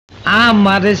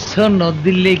আমারে শোনো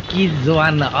দিলে কি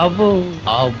জোয়ান হব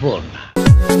হব না।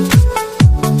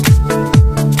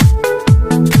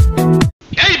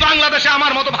 এই বাংলাদেশে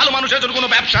আমার মতো ভালো মানুষের জন্য কোনো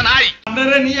ব্যবসা নাই।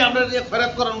 আপনারা নিয়ে আপনাদের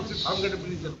খরাব করানো উচিত ফার্মগেটের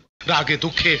ব্রিজের। রাগে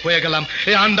দুঃখে হয়ে গেলাম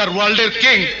এই আন্ডারওয়ার্ল্ডের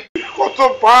কিং।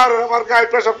 কতবার আমার গায়ে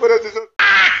পেশাব করে দিয়েছো।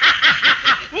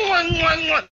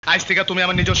 আজ থেকে তুমি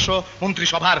আমার নিজস্ব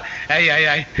মন্ত্রিসভার এই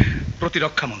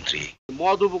প্রতিরক্ষা মন্ত্রী।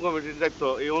 মদ উপকমিটির দায়িত্ব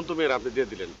এই অন্তমের আপনি দিয়ে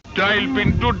দিলেন। টাইল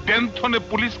পিন্টু ডেন্থনে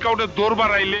পুলিশ কাউরে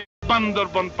দৌড়বার আইলে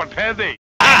বান্দরবন পাঠায় দেয়।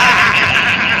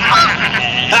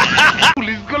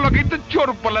 পুলিশ গুলো কিন্তু চোর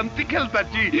পালান্তি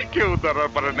খেলতাছি, কেউ ধরার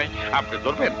পারে নাই। আপনি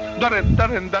ধরবেন, ধরেন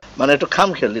ধরেন। মানে একটু খাম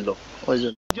খেল দিল ওই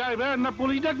জন্য। যাইবেন না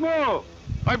পুলিশ ডাকবো?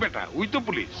 ওই বেটা ওই তো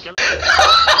পুলিশ।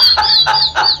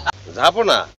 যাবো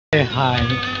না। হায়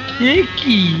এ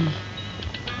কি,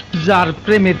 যার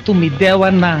প্রেমে তুমি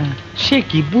দেওয়ানা সে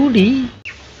কি বুড়ি?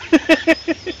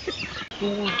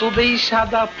 চুল তো দেই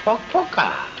সাদা ফকফকা।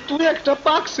 তুই একটা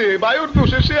পাকছে বায়ুর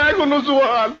দোষে সে এখনো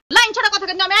জোয়ান। লাইন ছাড়া কথা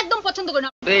কিন্তু আমি একদম পছন্দ করি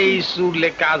না। এই চুলে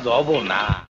কাজ হবো না,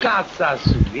 কাঁচা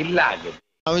চুলি লাগে।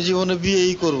 আমি জীবনে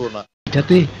বিয়েই করব না।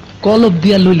 এটাতে কলব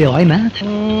দিয়া লইলে হয় না।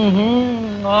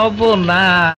 হবো না।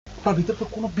 তার ভিতরে তো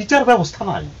কোনো বিচার ব্যবস্থা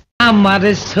নাই।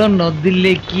 আমারে শোনো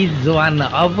দিলে কি জোয়ান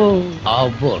হব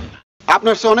হব না।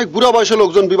 আপনার সে অনেক বুড়া বয়সে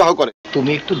লোকজন বিবাহ করে। তুমি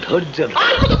একটু ধৈর্য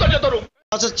ধরো।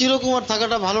 আচ্ছা চিরকুমার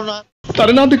থাকাটা ভালো না?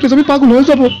 তারে না দেখলে আমি পাগল হয়ে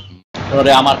যাবো।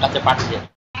 ওরে আমার কাছে পাঠিয়ে।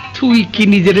 তুই কি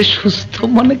নিজের সুস্থ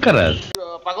মনে করাস?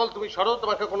 পাগল তুমি সরো,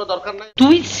 তোমাকে কোনো দরকার নাই।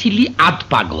 তুই ছিলি আধ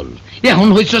পাগল, এখন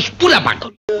হইছস পুরা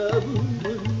পাগল।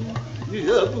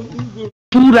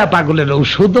 পুরা পাগলের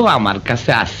ঔষধও আমার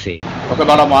কাছে আছে। ওকে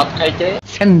বড় মদ খাইতে।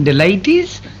 স্যান্ডেলাইটিস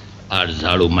আর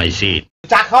ঝাড়ু মাইসিন।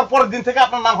 চা খাওয়ার পরের দিন থেকে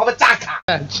আপনার নাম হবে চা খা।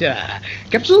 আচ্ছা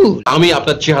ক্যাপসুল। আমি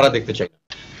আপনার চেহারা দেখতে চাই।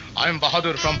 I am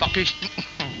Bahadur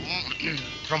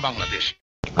from Bangladesh.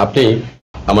 আপনি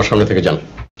আমার সামনে থেকে যান।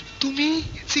 তুমি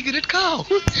সিগারেট খাও?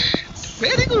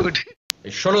 Very good.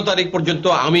 16 তারিখ পর্যন্ত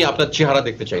আমি আপনার চেহারা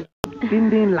দেখতে চাই না। 3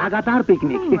 দিন লাগাতার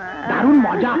পিকনিক, দারুণ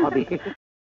মজা হবে।